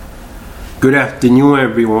Good afternoon,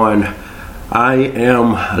 everyone. I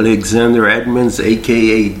am Alexander Edmonds,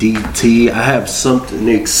 aka DT. I have something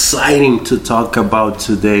exciting to talk about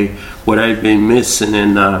today. What I've been missing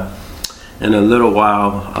in a little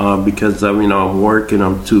while because I'm working.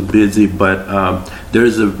 I'm too busy. But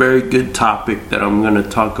there's a very good topic that I'm going to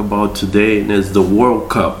talk about today, and it's the World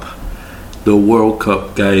Cup. The World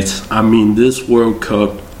Cup, guys. I mean, this World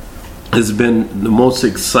Cup has been the most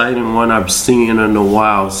exciting one I've seen in a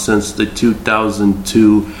while since the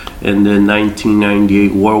 2002 and the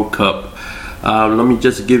 1998 World Cup. Let me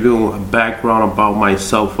just give you a background about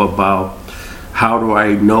myself, about how do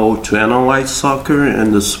I know to analyze soccer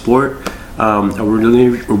and the sport. I was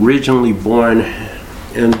originally born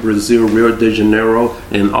in Brazil, Rio de Janeiro,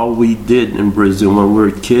 and all we did in Brazil when we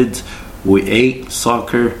were kids, we ate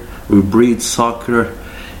soccer, we breathed soccer,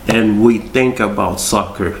 and we think about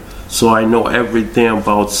soccer. So I know everything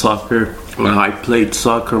about soccer. I played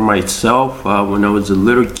soccer myself when I was a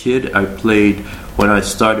little kid. I played when I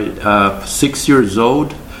started 6 years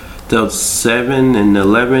old till 7 and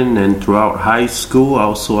 11, and throughout high school.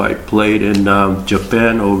 Also, I played in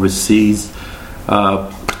Japan overseas. I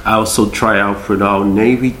also tried out for the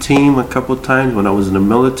Navy team a couple times when I was in the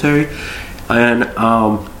military, and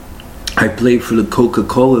I played for the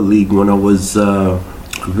Coca-Cola League when I was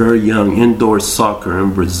very young, indoor soccer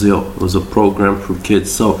in Brazil. It was a program for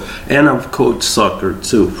kids. And I've coached soccer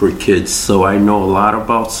too for kids, so I know a lot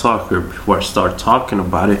about soccer. Before I start talking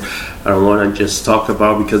about it, I don't want to just talk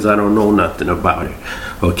about it because I don't know nothing about it.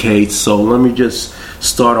 Okay, so let me just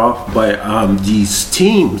start off by these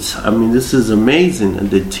teams. I mean, this is amazing.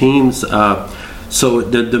 And the teams, so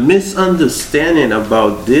the misunderstanding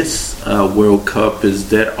about this World Cup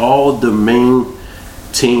is that all the main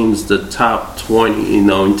teams, the top 20,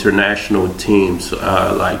 international teams,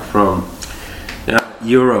 like from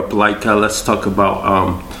Europe, like let's talk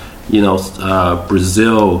about,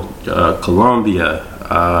 Brazil, Colombia,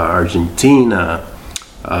 Argentina,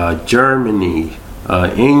 Germany,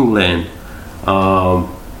 England,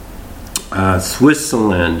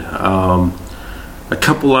 Switzerland, a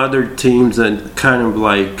couple other teams, and kind of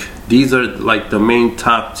like these are like the main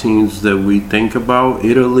top teams that we think about.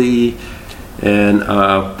 Italy and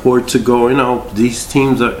Portugal, these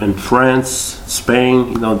teams are in France,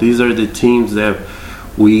 Spain, these are the teams that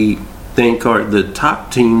we think are the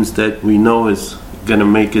top teams that we know is going to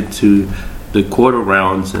make it to the quarter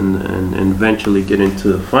rounds and eventually get into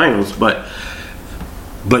the finals. But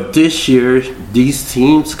this year, these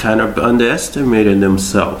teams kind of underestimated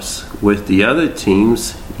themselves with the other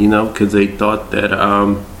teams, because they thought that,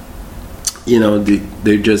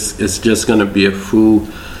 it's just going to be a full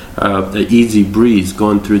the easy breeze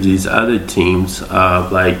going through these other teams,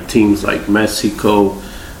 like teams like Mexico,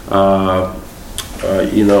 the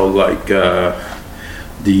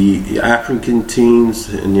African teams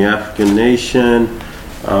in the African nation,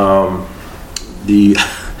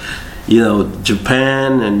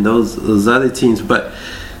 Japan and those other teams. But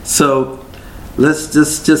so let's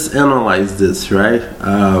just analyze this, right?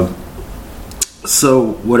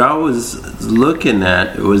 So what I was looking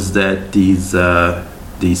at was that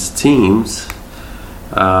these teams,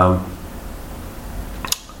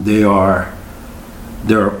 they are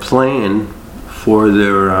playing for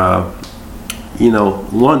their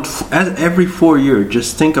every 4 years.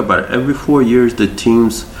 Just think about it. Every 4 years, the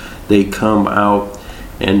teams, they come out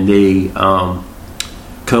and they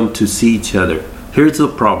come to see each other. Here's the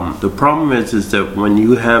problem. The problem is that when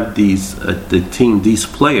you have these these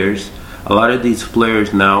players, a lot of these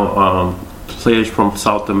players now, players from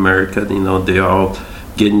South America, they all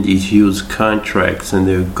getting these huge contracts, and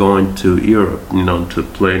they're going to Europe, to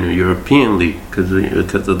play in the European League because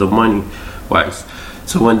of the money wise.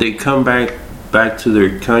 So when they come back to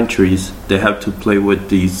their countries, they have to play with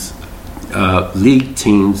these league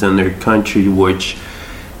teams in their country, which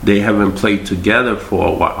they haven't played together for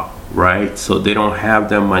a while, right? So they don't have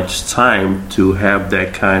that much time to have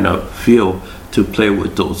that kind of feel to play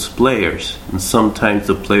with those players, and sometimes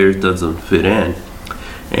the players doesn't fit in.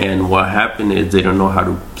 And what happened is they don't know how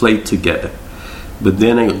to play together. But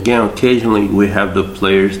then again, occasionally we have the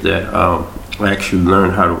players that actually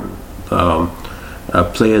learn how to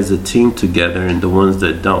play as a team together, and the ones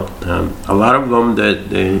that don't. A lot of them that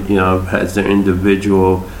they has their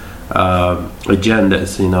individual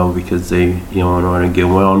agendas, because they want to get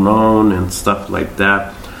well known and stuff like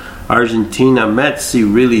that. Argentina, Messi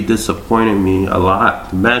really disappointed me a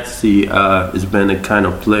lot. Messi has been the kind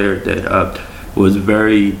of player that was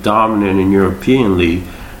very dominant in European League,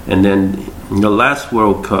 and then in the last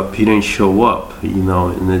World Cup he didn't show up,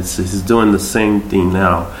 and he's doing the same thing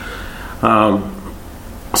now.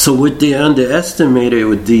 So what they underestimated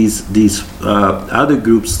with these other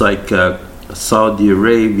groups like Saudi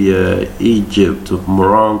Arabia, Egypt,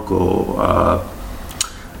 Morocco,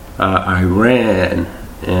 Iran,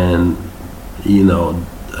 and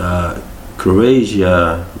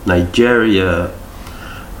Croatia, Nigeria,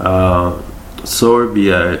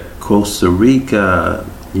 Serbia, Costa Rica,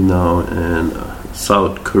 and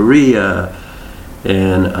South Korea,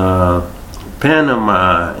 and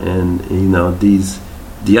Panama, and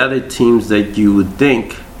the other teams that you would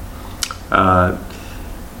think.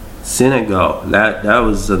 Senegal, that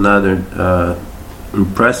was another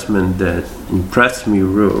impressment that impressed me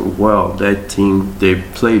real well. That team, they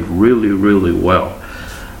played really, really well.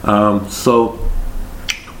 So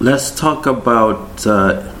let's talk about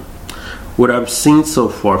what I've seen so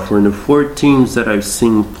far. For the 4 teams that I've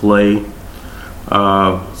seen play,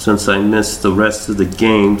 since I missed the rest of the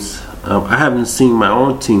games, I haven't seen my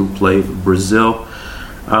own team play, Brazil,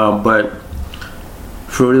 but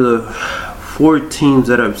for the 4 teams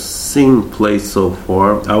that I've seen play so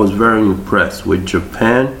far, I was very impressed with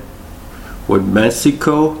Japan, with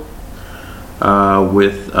Mexico,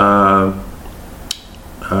 with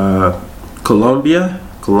Colombia.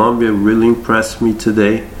 Colombia really impressed me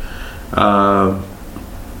today. And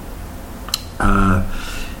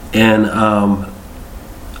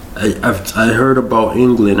I heard about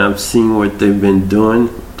England. I've seen what they've been doing.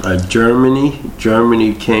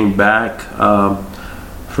 Germany came back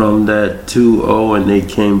from that 2-0, and they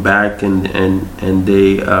came back and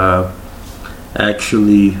they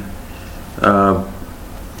actually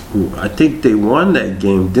I think they won that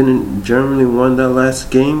game. Didn't Germany won that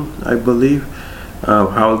last game, I believe?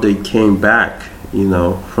 How they came back,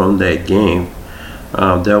 from that game.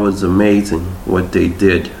 That was amazing what they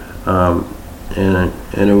did. And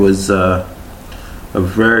it was a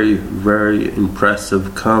very, very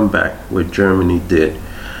impressive comeback what Germany did.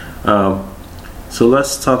 So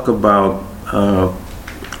let's talk about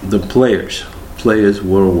the players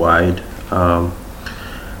worldwide.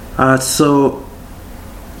 So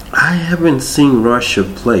I haven't seen Russia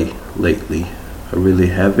play lately. I really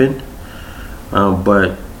haven't.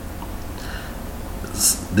 But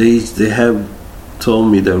they have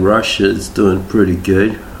told me that Russia is doing pretty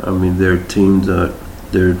good. I mean, their teams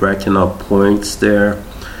they're racking up points there,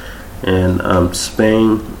 and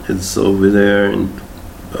Spain is over there, and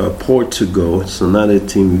Portugal. It's another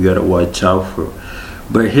team you gotta watch out for.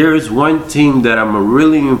 But here's one team that I'm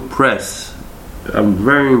really impressed. I'm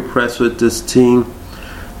very impressed with this team.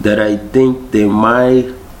 That I think they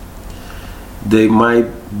might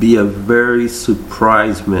be a very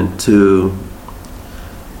surprisement to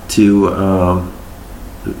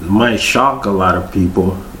might shock a lot of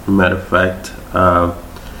people. Matter of fact,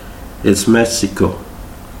 it's Mexico.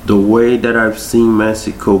 The way that I've seen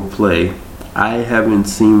Mexico play, I haven't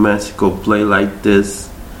seen Mexico play like this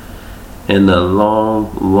in a long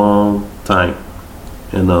time.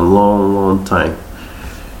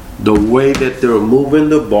 The way that they were moving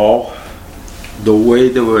the ball, the way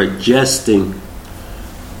they were adjusting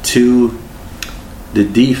to the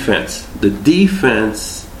defense.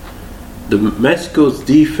 The Mexico's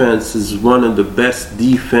defense is one of the best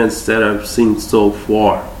defense that I've seen so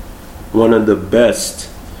far. One of the best.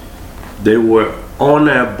 They were on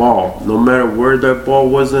that ball. No matter where that ball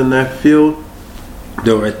was in that field,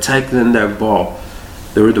 they were attacking that ball.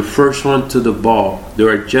 They were the first one to the ball. They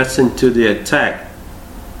were adjusting to the attack.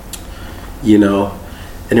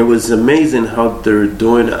 And it was amazing how they're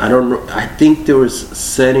doing it. I don't know. I think they were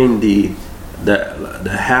setting the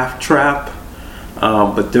half trap,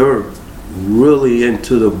 but they were really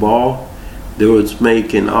into the ball. They was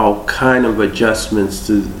making all kind of adjustments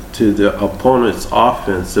to the opponent's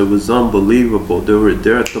offense. It was unbelievable. They were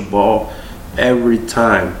there at the ball every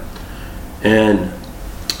time. And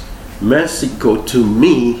Mexico, to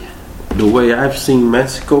me, the way I've seen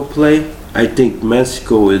Mexico play, I think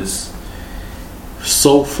Mexico is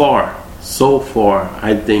so far,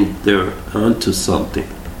 I think they're onto something.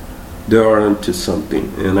 They are onto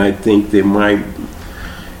something, and I think they might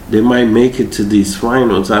make it to these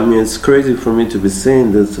finals. I mean, it's crazy for me to be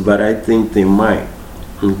saying this, but I think they might.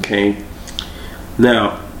 Okay.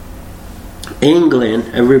 Now,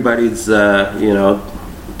 England, everybody's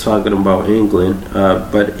talking about England,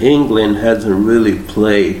 but England hasn't really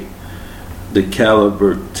played the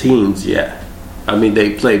caliber teams yet. I mean,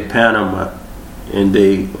 they played Panama, and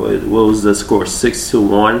what was the score?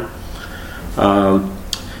 6-1.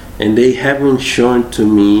 And they haven't shown to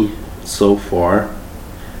me so far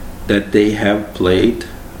that they have played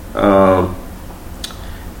a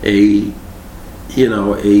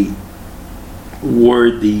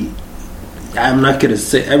worthy. I'm not gonna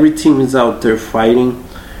say every team is out there fighting,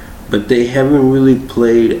 but they haven't really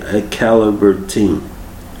played a caliber team.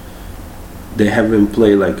 They haven't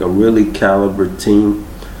played like a really caliber team,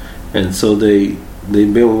 and so they've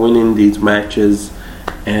been winning these matches.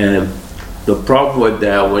 And the problem with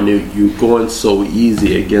that, when you're going so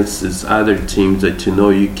easy against these other teams that you know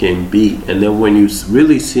you can beat, and then when you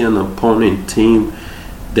really see an opponent team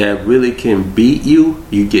that really can beat you,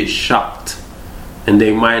 you get shocked, and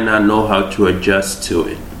they might not know how to adjust to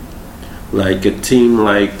it. Like a team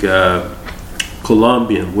like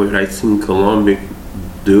Colombia, what I've seen Colombia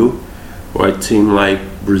do, or a team like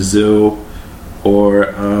Brazil, or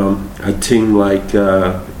a team like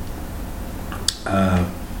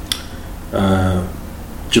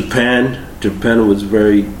Japan. Japan was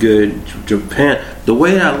very good. Japan. The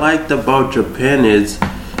way I liked about Japan is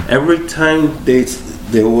every time they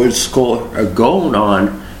would score a goal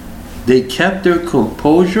on, they kept their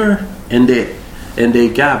composure and they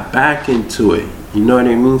got back into it. You know what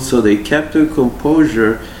I mean? So they kept their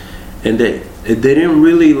composure and they didn't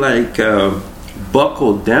really like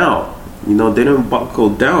buckle down. You know, they didn't buckle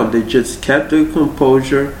down. They just kept their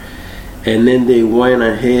composure, and then they went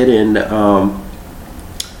ahead and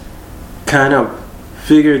kind of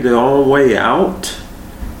figured their own way out,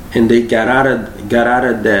 and they got out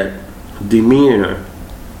of that demeanor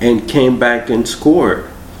and came back and scored.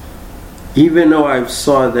 Even though I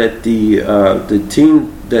saw that the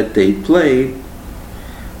team that they played,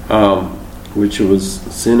 which was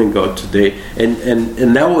Senegal today,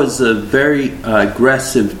 and that was a very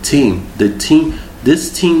aggressive team.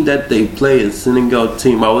 This team that they play, a Senegal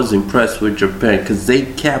team, I was impressed with Japan because they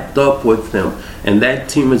kept up with them. And that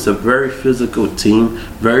team is a very physical team,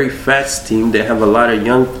 very fast team. They have a lot of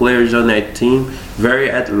young players on that team,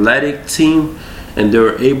 very athletic team, and they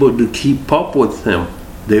were able to keep up with them.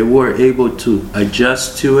 They were able to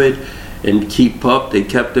adjust to it and keep up. They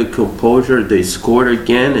kept their composure. They scored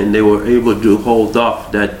again, and they were able to hold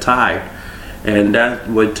off that tie. And that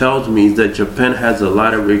what tells me is that Japan has a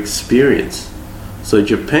lot of experience. So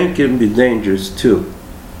Japan can be dangerous too.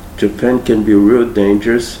 Japan can be real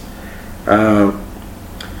dangerous. And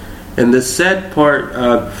the sad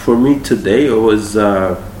part for me today was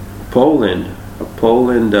Poland.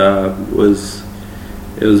 Poland was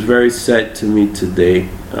very sad to me today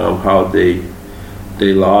how they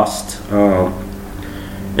lost.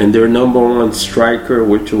 And their number one striker,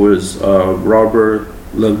 which was Robert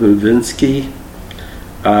Lewandowski,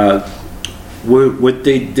 what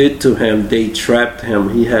they did to him, they trapped him.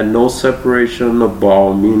 He had no separation on the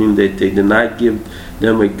ball, meaning that they did not give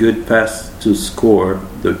them a good pass to score.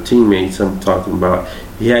 The teammates I'm talking about.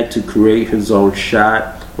 He had to create his own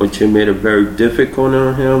shot, which made it very difficult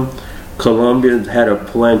on him. Colombia had a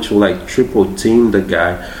plan to like triple team the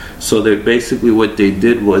guy. So they basically what they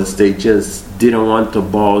did was they just didn't want the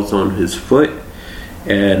balls on his foot,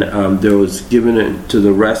 and they was giving it to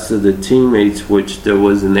the rest of the teammates, which they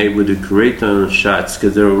wasn't able to create their own shots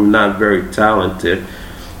because they were not very talented.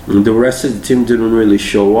 And the rest of the team didn't really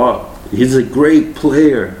show up. He's a great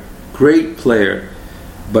player,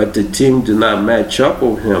 but the team did not match up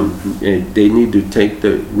with him. And they need to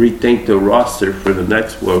rethink the roster for the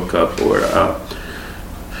next World Cup, or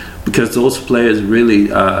because those players really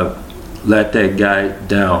let that guy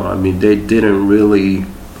down. I mean, they didn't really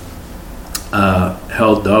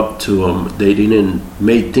held up to him. They didn't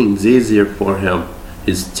make things easier for him.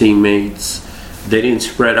 His teammates, they didn't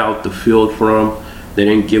spread out the field for him. They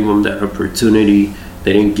didn't give him that opportunity.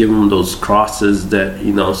 They didn't give him those crosses that,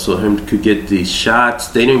 so him could get these shots.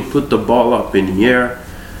 They didn't put the ball up in the air.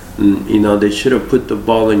 And, they should have put the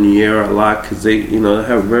ball in the air a lot because they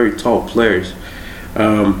have very tall players.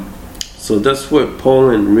 So that's what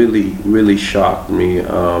Poland really shocked me.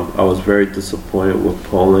 I was very disappointed with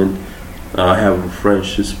Poland. I have a friend,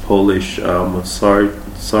 she's Polish. Sorry,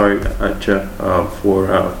 Acha, for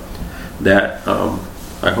that.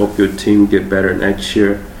 I hope your team get better next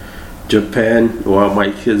year. Japan, well,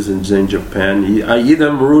 my kids is in Japan. I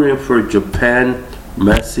either rooting for Japan,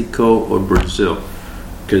 Mexico, or Brazil.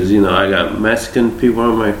 Because, I got Mexican people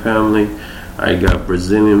in my family, I got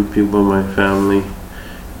Brazilian people in my family,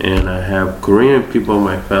 and I have Korean people in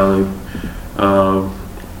my family.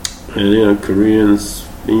 And, Koreans,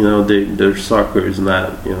 their soccer is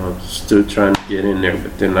not, still trying to get in there,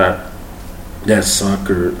 but they're not that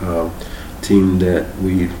soccer team that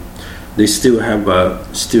they still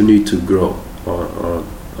still need to grow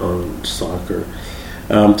on soccer.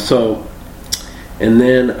 And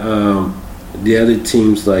then the other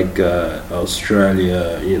teams like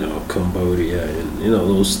Australia, Cambodia, and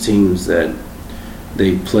those teams that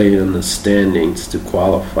they played in the standings to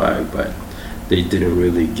qualify, but they didn't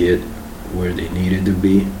really get where they needed to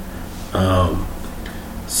be.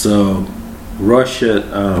 So Russia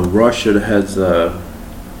has a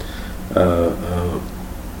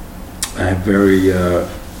very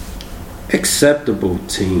acceptable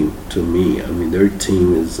team to me. I mean, their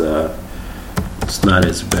team is it's not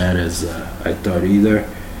as bad as I thought either.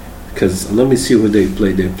 Because let me see who they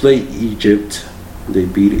played. They played Egypt. They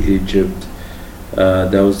beat Egypt.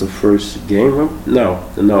 That was the first game. No.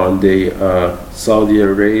 They Saudi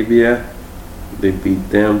Arabia. They beat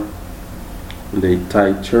them. They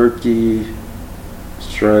tied Turkey,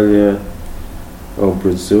 Australia. Oh,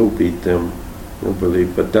 Brazil beat them, I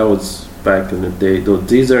believe. But that was back in the day.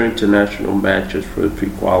 These are international matches for the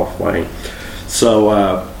pre-qualifying. So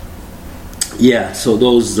yeah. So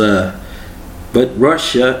those. But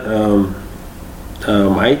Russia,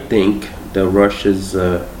 I think that Russia's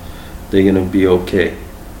they're gonna be okay.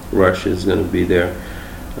 Russia's gonna be there.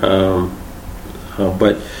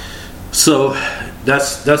 But so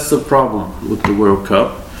that's the problem with the World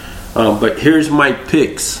Cup. But here's my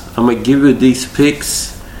picks. I'm gonna give you these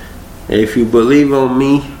picks. If you believe on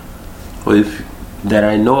me, or if that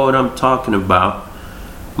I know what I'm talking about,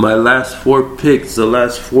 my last 4 picks, the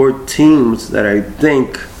last 4 teams that I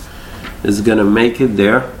think is gonna make it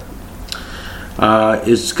there.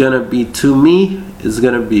 It's gonna be, to me, it's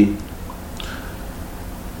gonna be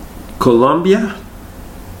Colombia.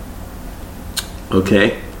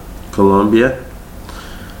 Okay, Colombia.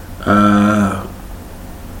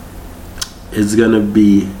 It's gonna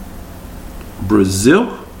be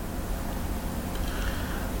Brazil.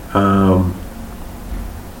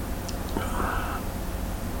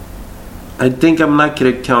 I think I'm not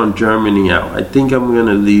going to count Germany out. I think I'm going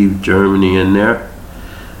to leave Germany in there.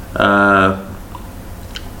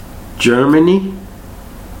 Germany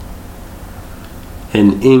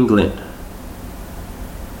and England.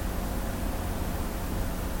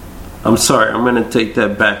 I'm sorry, I'm going to take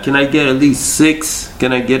that back. Can I get at least 6?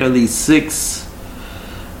 Can I get at least 6?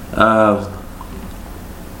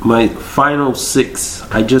 My final 6.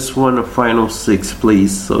 I just want a final 6,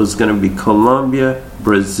 please. So it's going to be Colombia,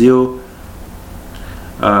 Brazil,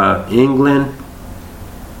 England,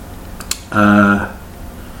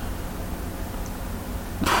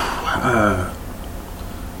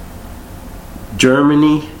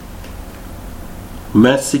 Germany,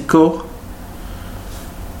 Mexico,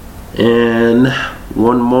 and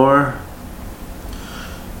one more.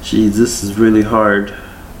 Geez, this is really hard.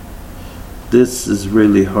 This is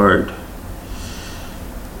really hard.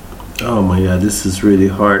 Oh my God, this is really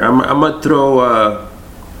hard. I'm gonna throw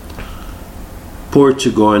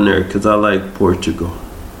Portugal in there because I like Portugal.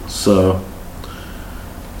 So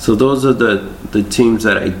those are the teams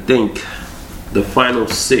that I think, the final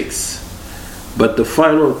 6. But the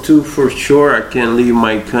final 2 for sure, I can't leave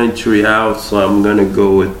my country out. So I'm gonna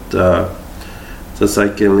go with since I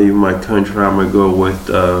can leave my country, I'm gonna go with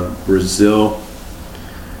Brazil,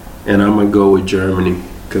 and I'm gonna go with Germany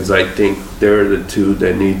because I think they're the 2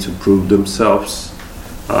 that need to prove themselves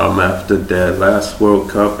after that last World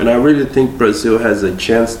Cup. And I really think Brazil has a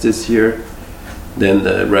chance this year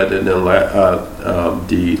rather than the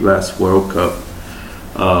last World Cup.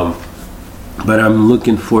 But I'm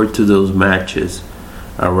looking forward to those matches.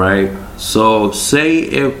 All right. So say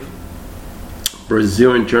if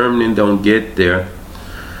Brazil and Germany don't get there,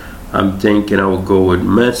 I'm thinking I will go with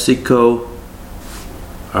Mexico,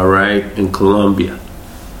 all right, and Colombia.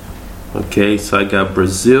 Okay, so I got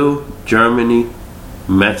Brazil, Germany,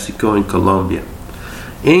 Mexico, and Colombia.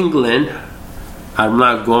 England, I'm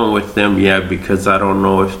not going with them yet because I don't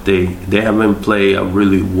know if they haven't played a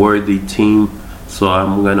really worthy team, so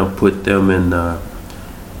I'm gonna put them in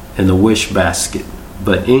the wish basket.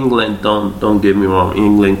 But England, don't get me wrong,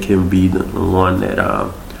 England can be the one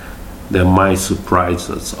that might surprise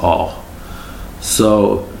us all.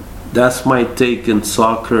 So that's my take in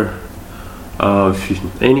soccer. If you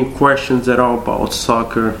have any questions at all about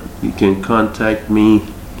soccer, you can contact me.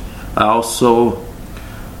 I also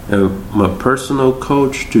am a personal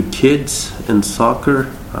coach to kids in soccer.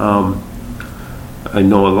 I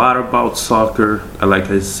know a lot about soccer. Like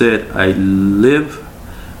I said, I live,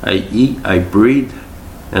 I eat, I breathe,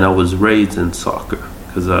 and I was raised in soccer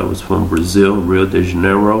because I was from Brazil, Rio de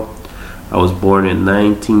Janeiro. I was born in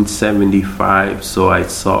 1975, so I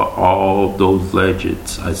saw all those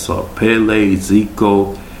legends. I saw Pele,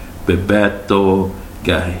 Zico, Bebeto,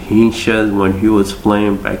 Garrincha when he was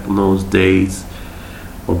playing back in those days,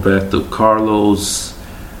 Roberto Carlos,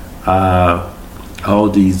 all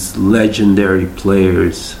these legendary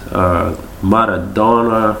players,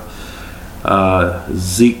 Maradona,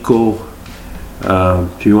 Zico.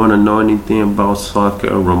 If you want to know anything about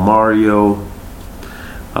soccer, Romario,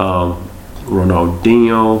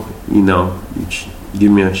 Ronaldinho,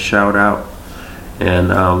 give me a shout out. And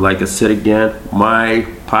like I said again, my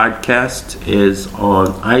podcast is on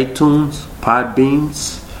iTunes,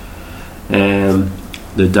 Podbeans, and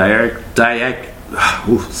the directory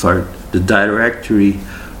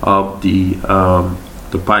of the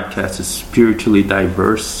podcast is Spiritually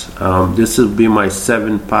Diverse. This will be my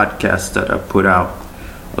 7th podcast that I put out.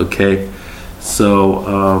 Okay,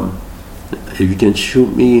 so if you can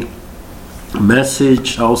shoot me a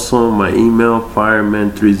message, also my email,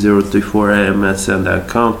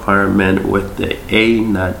 fireman3034@msn.com, fireman with the A,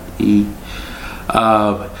 not E.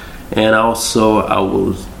 And also I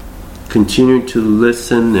will continue to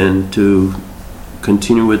listen and to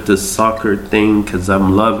continue with the soccer thing, because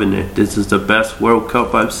I'm loving it. This is the best World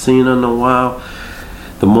Cup I've seen in a while,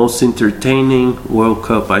 the most entertaining World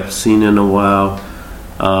Cup I've seen in a while,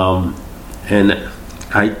 and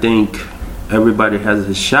I think everybody has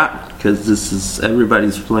a shot, because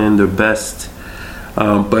everybody's playing their best.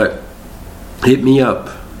 But hit me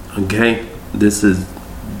up, okay? This is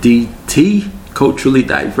DT, Culturally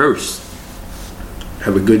Diverse.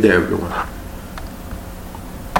 Have a good day, everyone.